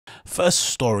First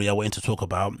story I wanted to talk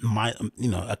about,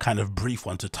 a kind of brief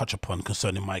one to touch upon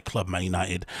concerning my club, Man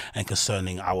United, and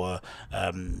concerning our,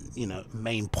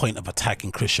 main point of attack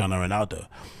in Cristiano Ronaldo.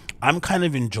 I'm kind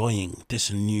of enjoying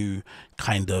this new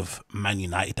kind of Man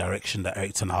United direction that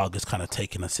Erik Ten Hag has kind of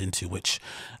taken us into, which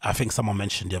I think someone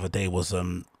mentioned the other day was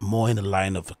more in the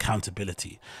line of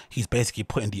accountability. He's basically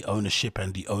putting the ownership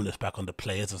and the onus back on the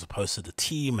players as opposed to the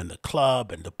team and the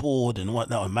club and the board and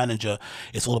whatnot, and manager.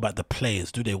 It's all about the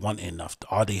players. Do they want enough?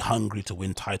 Are they hungry to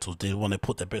win titles? Do they want to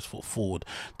put their best foot forward?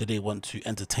 Do they want to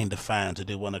entertain the fans? Do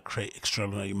they want to create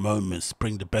extraordinary moments,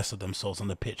 bring the best of themselves on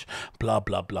the pitch? Blah,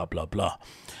 blah, blah, blah, blah.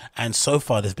 And so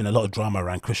far, there's been a lot of drama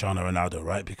around Cristiano Ronaldo,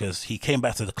 right? Because he came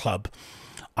back to the club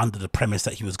under the premise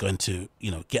that he was going to,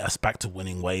 get us back to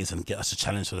winning ways and get us a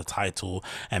challenge for the title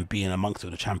and being amongst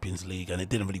the Champions League. And it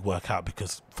didn't really work out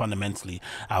because fundamentally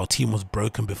our team was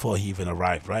broken before he even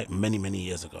arrived, right? Many, many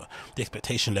years ago. The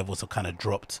expectation levels have kind of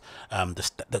dropped.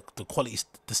 The quality,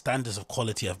 the standards of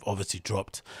quality have obviously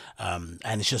dropped. And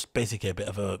it's just basically a bit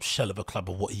of a shell of a club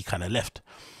of what he kind of left.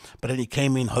 But then he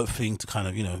came in hoping to kind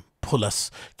of, pull us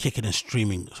kicking and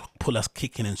screaming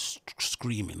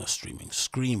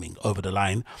over the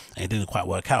line, and it didn't quite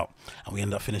work out, and we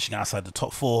ended up finishing outside the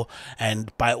top four.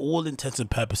 And by all intents and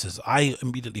purposes, I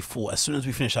immediately thought, as soon as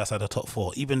we finished outside the top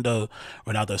four, even though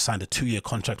Ronaldo signed a 2-year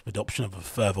contract with the option of a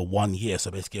further 1 year,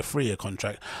 so basically a 3-year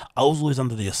contract, I was always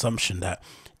under the assumption that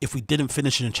if we didn't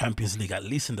finish in the Champions League, at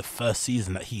least in the first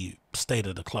season that he stayed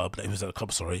at the club, I was under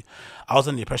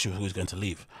the impression he was going to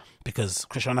leave, because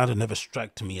Cristiano Ronaldo never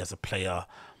struck me as a player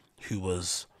who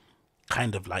was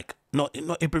kind of like, not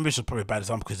Ibrahimovic is probably a bad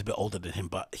example because he's a bit older than him,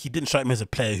 but he didn't strike me as a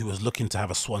player who was looking to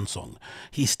have a swan song.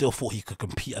 He still thought he could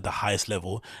compete at the highest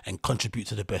level and contribute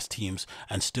to the best teams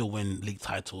and still win league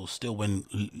titles, still win,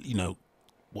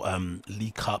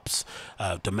 league cups,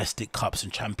 domestic cups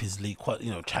and Champions League, quite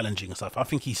challenging and stuff. I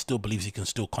think he still believes he can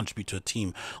still contribute to a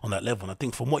team on that level. And I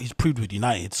think from what he's proved with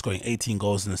United, scoring 18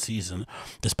 goals in a season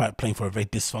despite playing for a very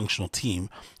dysfunctional team,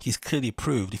 he's clearly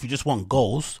proved if you just want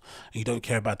goals and you don't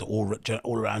care about the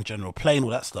all-around general play and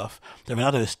all that stuff, then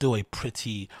Ronaldo is still a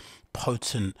pretty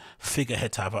potent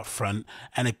figurehead to have up front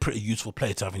and a pretty useful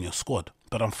player to have in your squad.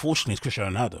 But unfortunately, it's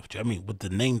Cristiano Ronaldo. Do you know what I mean? With the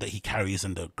name that he carries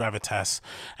and the gravitas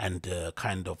and the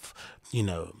kind of,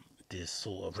 this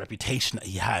sort of reputation that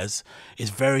he has, it's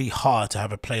very hard to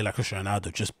have a player like Cristiano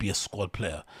Ronaldo just be a squad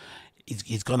player.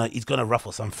 He's gonna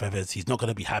ruffle some feathers. He's not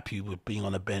gonna be happy with being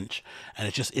on a bench, and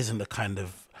it just isn't the kind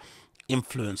of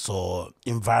influence or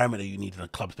environment that you need in a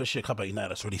club, especially a club like United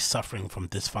that's really suffering from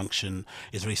dysfunction,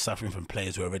 is really suffering from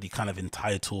players who are already kind of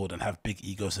entitled and have big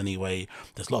egos anyway.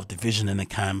 There's a lot of division in the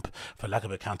camp for lack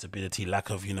of accountability, lack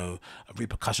of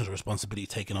repercussions or responsibility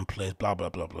taken on players, blah blah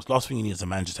blah blah. The last thing you need is a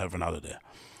manager to have Ronaldo there.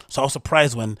 So I was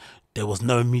surprised when there was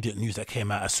no immediate news that came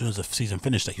out as soon as the season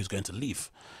finished that he was going to leave.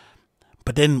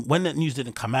 But then when that news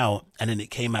didn't come out, and then it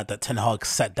came out that Ten Hag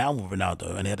sat down with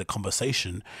Ronaldo and they had a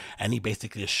conversation, and he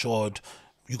basically assured,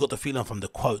 you got the feeling from the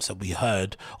quotes that we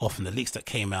heard or from the leaks that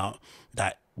came out,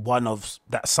 that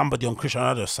somebody on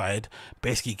Cristiano Ronaldo's side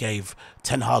basically gave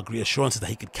Ten Hag reassurances that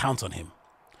he could count on him.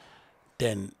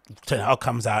 Then Ten Hag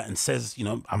comes out and says,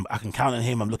 I can count on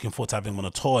him. I'm looking forward to having him on a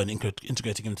tour and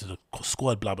integrating him into the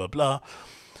squad, blah, blah, blah.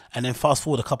 And then fast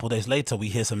forward a couple of days later, we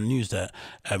hear some news that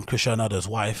Cristiano Ronaldo's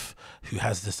wife, who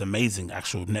has this amazing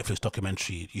actual Netflix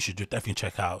documentary you should definitely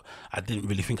check out. I didn't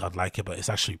really think I'd like it, but it's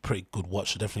actually a pretty good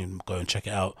watch, so definitely go and check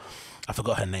it out. I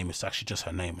forgot her name. It's actually just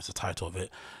her name. It's the title of it.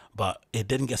 But it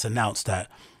then gets announced that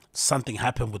something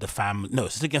happened with the family. No,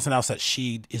 it gets announced that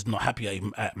she is not happy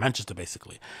at Manchester,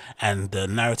 basically. And the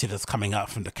narrative that's coming out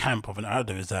from the camp of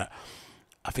Ronaldo is that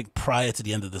I think prior to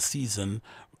the end of the season,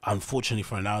 unfortunately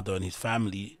for Ronaldo and his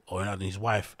family, or Ronaldo and his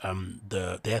wife,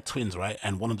 they had twins, right?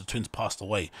 And one of the twins passed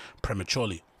away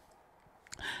prematurely.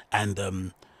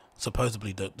 And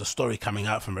supposedly the story coming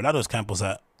out from Ronaldo's camp was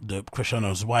that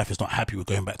Cristiano's wife is not happy with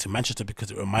going back to Manchester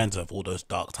because it reminds her of all those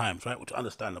dark times, right? Which is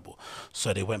understandable.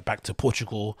 So they went back to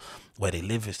Portugal, where they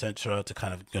live, etc., to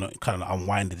kind of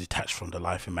unwind and detach from the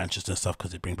life in Manchester and stuff,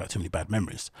 because it brings back too many bad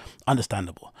memories.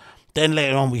 Understandable. Then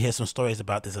later on, we hear some stories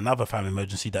about there's another family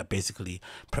emergency that basically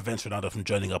prevents Ronaldo from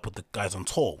joining up with the guys on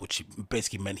tour, which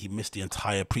basically meant he missed the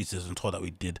entire pre-season tour that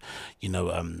we did, in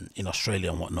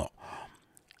Australia and whatnot.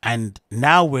 And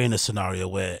now we're in a scenario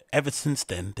where ever since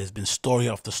then, there's been story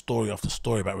after story after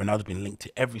story about Ronaldo being linked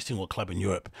to every single club in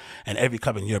Europe, and every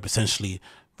club in Europe essentially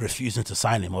refusing to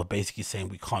sign him, or basically saying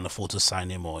we can't afford to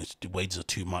sign him, or the wages are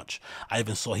too much. I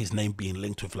even saw his name being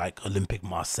linked with like Olympic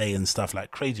Marseille and stuff, like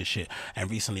crazy shit.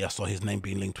 And recently I saw his name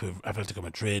being linked with Atletico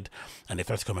Madrid, and the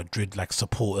Atletico Madrid like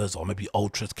supporters or maybe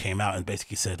ultras came out and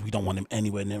basically said we don't want him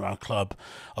anywhere near our club,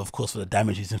 of course, for the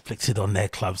damage he's inflicted on their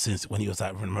club since when he was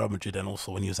at Real Madrid and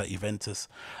also when he was at Juventus.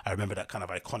 I remember that kind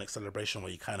of iconic celebration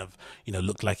where he kind of,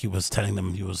 looked like he was telling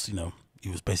them he was, he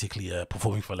was basically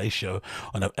performing fellatio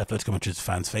on Atletico Madrid's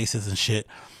fans' faces and shit.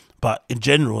 But in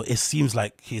general, it seems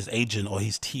like his agent or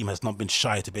his team has not been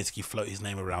shy to basically float his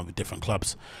name around with different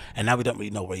clubs. And now we don't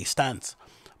really know where he stands.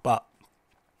 But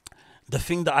the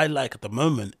thing that I like at the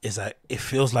moment is that it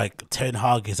feels like Ten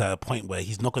Hag is at a point where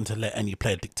he's not going to let any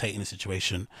player dictate in the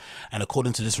situation. And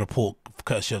according to this report,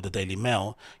 courtesy of the Daily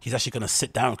Mail, he's actually going to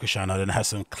sit down with Cristiano and have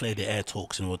some clear the air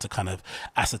talks in order to kind of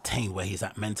ascertain where he's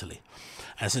at mentally.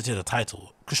 And since the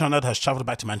title, Cristiano Ronaldo has travelled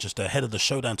back to Manchester ahead of the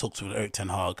showdown talks with Erik Ten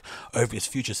Hag over his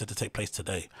future set to take place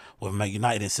today, with Man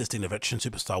United insisting the veteran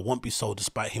superstar won't be sold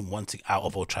despite him wanting out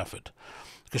of Old Trafford.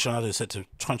 Cristiano Ronaldo is set to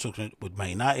try and talk with Man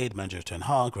United, manager Ten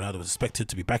Hag. Ronaldo was expected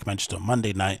to be back in Manchester on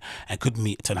Monday night and could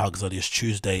meet Ten Hag as early as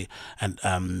Tuesday, and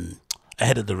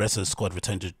ahead of the rest of the squad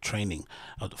returning to training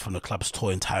from the club's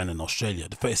tour in Thailand and Australia.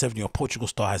 The 37-year-old Portugal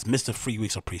star has missed the 3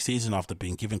 weeks of pre-season after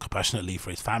being given compassionate leave for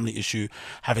his family issue,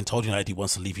 having told United he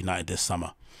wants to leave United this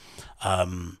summer.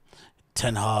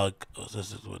 Ten Hag talked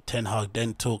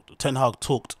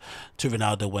to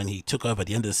Ronaldo when he took over at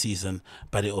the end of the season,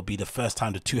 but it will be the first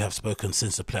time the two have spoken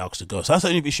since the playoffs to go. So that's the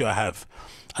only issue I have.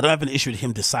 I don't have an issue with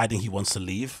him deciding he wants to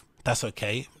leave. That's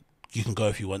okay. You can go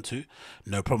if you want to.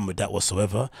 No problem with that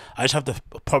whatsoever. I just have the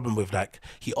problem with, like,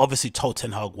 he obviously told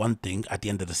Ten Hag one thing at the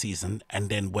end of the season, and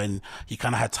then when he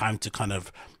kind of had time to kind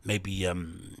of maybe,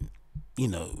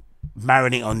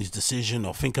 marinate on his decision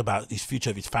or think about his future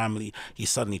of his family, he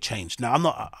suddenly changed. Now, I'm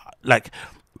not,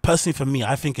 personally for me,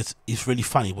 I think it's really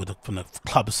funny from the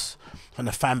club's, from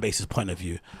the fan base's point of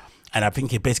view. And I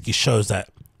think it basically shows that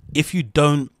if you're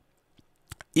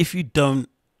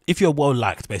well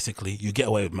liked, basically, you get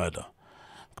away with murder.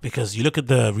 Because you look at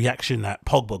the reaction that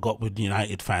Pogba got with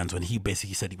United fans when he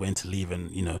basically said he went to leave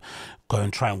and, go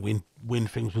and try and win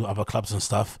things with other clubs and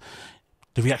stuff.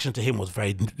 The reaction to him was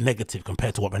very negative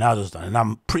compared to what Ronaldo's done. And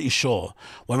I'm pretty sure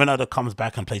when Ronaldo comes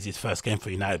back and plays his first game for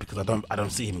United, because I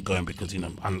don't see him going, because,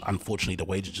 unfortunately the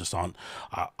wages just aren't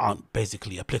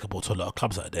basically applicable to a lot of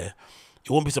clubs out there. It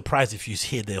won't be surprised if you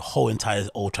hear the whole entire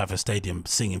Old Trafford Stadium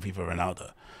singing Viva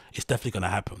Ronaldo. It's definitely going to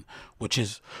happen, which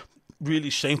is really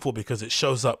shameful because it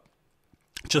shows up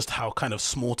just how kind of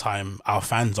small time our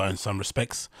fans are in some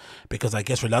respects, because I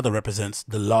guess Ronaldo represents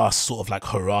the last sort of like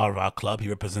hurrah of our club. He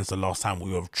represents the last time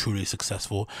we were truly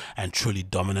successful and truly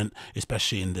dominant,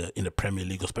 especially in the Premier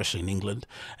League, especially in England,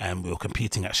 and we were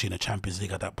competing actually in the Champions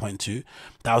League at that point too.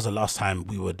 That was the last time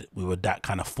we were that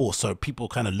kind of force. So people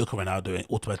kind of look at Ronaldo and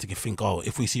automatically think, oh,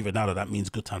 if we see Ronaldo, that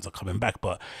means good times are coming back.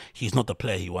 But he's not the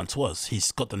player he once was.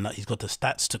 He's got the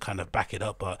stats to kind of back it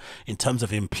up, but in terms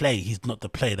of in play, he's not the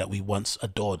player that we once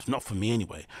adored. Not for me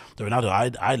anyway. The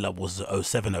Ronaldo I love was the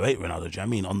 07-08 Ronaldo. Do you know what I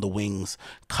mean? On the wings,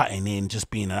 cutting in,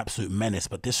 just being an absolute menace.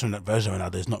 But this version of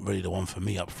Ronaldo is not really the one for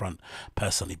me up front,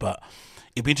 personally. But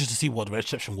it'd be interesting to see what the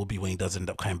reception will be when he does end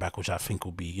up coming back, which I think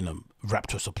will be,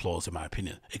 rapturous applause, in my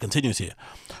opinion. It continues here.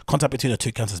 Contact between the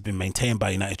two camps has been maintained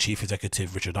by United Chief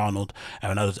Executive Richard Arnold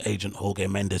and Ronaldo's agent Jorge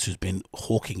Mendes, who's been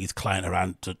hawking his client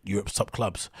around to Europe's top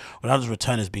clubs. Ronaldo's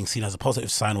return is being seen as a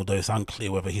positive sign, although it's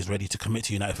unclear whether he's ready to commit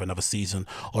to United for another season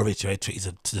or reiterate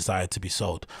his desire to be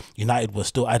sold. United was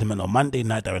still adamant on Monday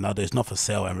night that Ronaldo is not for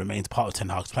sale and remains part of Ten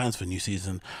Hag's plans for the new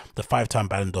season. The 5-time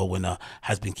Ballon d'Or winner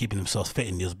has been keeping himself fit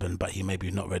in Lisbon, but he may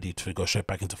be not ready to go straight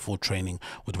back into full training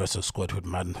with the rest of the squad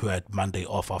who had Monday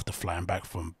off after flying back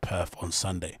from Perth on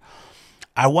Sunday.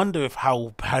 I wonder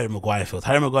how Harry Maguire feels.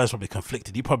 Harry Maguire is probably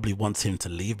conflicted. He probably wants him to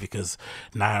leave because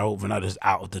now Ronaldo's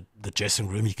out of the dressing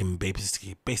room. He can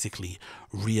basically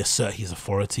reassert his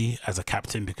authority as a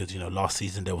captain, because last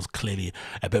season there was clearly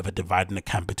a bit of a divide in the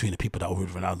camp between the people that were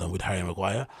with Ronaldo and with Harry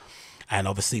Maguire. And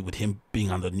obviously with him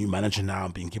being under the new manager now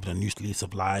and being given a new lease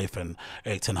of life, and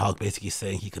Erik Ten Hag basically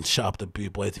saying he can shut up the boo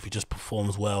boys if he just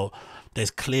performs well, there's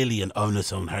clearly an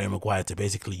onus on Harry Maguire to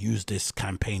basically use this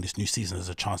campaign, this new season, as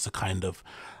a chance to kind of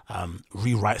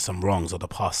rewrite some wrongs of the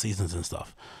past seasons and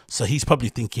stuff. So he's probably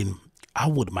thinking, I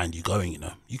wouldn't mind you going,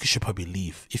 you should probably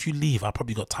leave. If you leave, I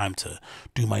probably got time to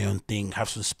do my own thing, have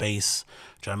some space,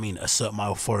 do you know what I mean, assert my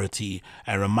authority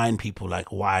and remind people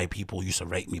like why people used to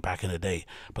rate me back in the day.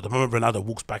 But the moment Ronaldo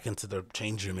walks back into the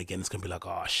change room again, it's gonna be like,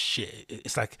 oh shit.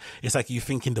 It's like you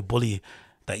thinking the bully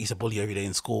that used to bully every day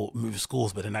in school, move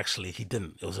schools, but then actually he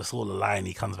didn't. It was just all a lie, and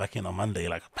he comes back in on Monday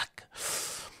like, back.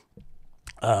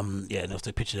 Yeah, and there's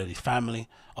the picture of his family.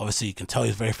 Obviously, you can tell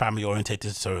he's very family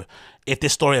orientated. So, if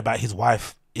this story about his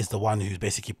wife is the one who's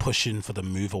basically pushing for the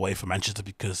move away from Manchester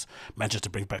because Manchester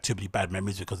brings back too many bad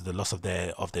memories because of the loss of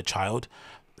their child,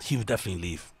 he would definitely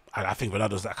leave. I think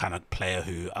Ronaldo's that kind of player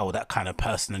or that kind of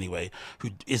person anyway,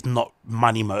 who is not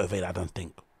money motivated. I don't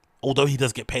think, although he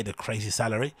does get paid a crazy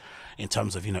salary in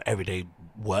terms of everyday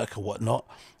work or whatnot,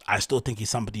 I still think he's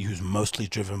somebody who's mostly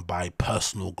driven by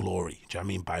personal glory. Do you know what I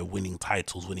mean? By winning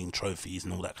titles, winning trophies,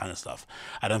 and all that kind of stuff.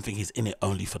 I don't think he's in it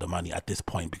only for the money at this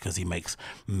point because he makes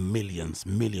millions,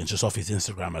 millions just off his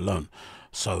Instagram alone.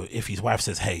 So if his wife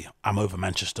says, "Hey, I'm over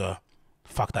Manchester.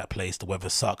 Fuck that place. The weather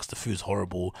sucks. The food's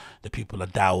horrible. The people are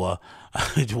dour.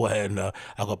 And I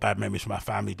got bad memories from my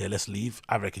family there. Let's leave."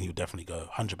 I reckon he'll definitely go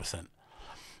 100%.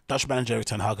 Dutch manager Erik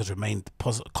ten Hag has remained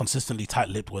consistently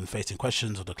tight-lipped when facing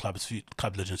questions of the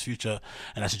club legend's future,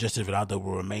 and has suggested Ronaldo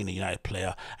will remain a United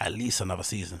player at least another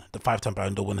season. The five-time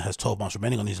Ballon d'Or winner has 12 months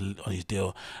remaining on his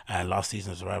deal, and last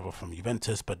season's arrival from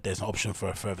Juventus, but there's an option for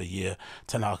a further year.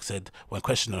 Ten Hag said, when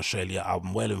questioned in Australia,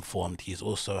 "I'm well informed. He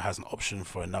also has an option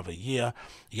for another year.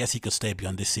 Yes, he could stay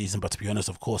beyond this season, but to be honest,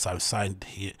 of course, I'm signed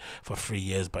here for 3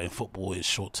 years, but in football, it's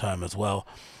short-term as well.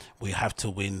 We have to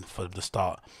win for the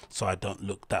start, so I don't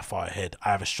look that far ahead. I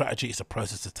have a strategy. It's a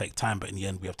process to take time, but in the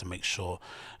end, we have to make sure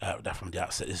that from the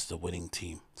outset, this is the winning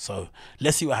team." So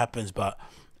let's see what happens, but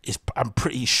I'm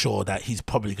pretty sure that he's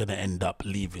probably going to end up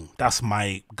leaving. That's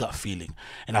my gut feeling.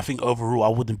 And I think overall, I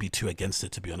wouldn't be too against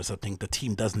it, to be honest. I think the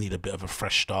team does need a bit of a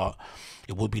fresh start.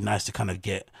 It would be nice to kind of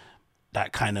get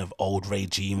that kind of old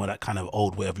regime or that kind of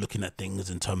old way of looking at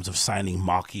things in terms of signing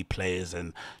marquee players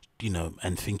and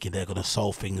and thinking they're going to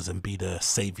solve things and be the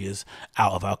saviors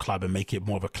out of our club and make it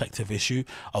more of a collective issue.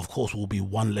 Of course, we'll be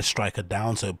one less striker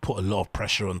down, so put a lot of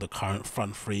pressure on the current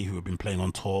front three who have been playing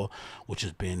on tour, which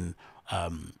has been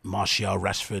Martial,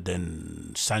 Rashford,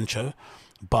 and Sancho.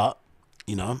 But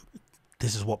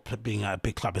this is what being at a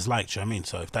big club is like. Do you know what I mean?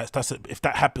 So if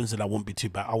that happens, then I won't be too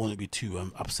bad. I won't be too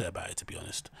upset about it, to be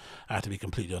honest. I have to be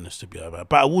completely honest to be about it.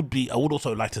 But I would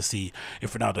also like to see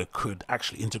if Ronaldo could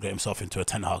actually integrate himself into a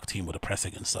Ten Hag team with the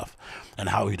pressing and stuff, and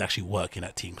how he'd actually work in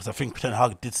that team. Because I think Ten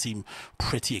Hag did seem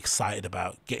pretty excited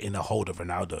about getting a hold of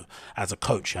Ronaldo as a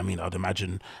coach. I mean, I'd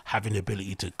imagine having the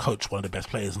ability to coach one of the best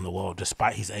players in the world,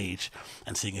 despite his age,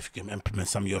 and seeing if you can implement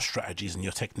some of your strategies and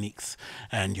your techniques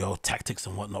and your tactics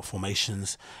and whatnot, formations,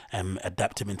 and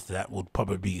adapt him into that would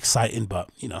probably be exciting. But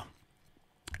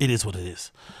it is what it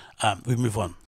is. We move on.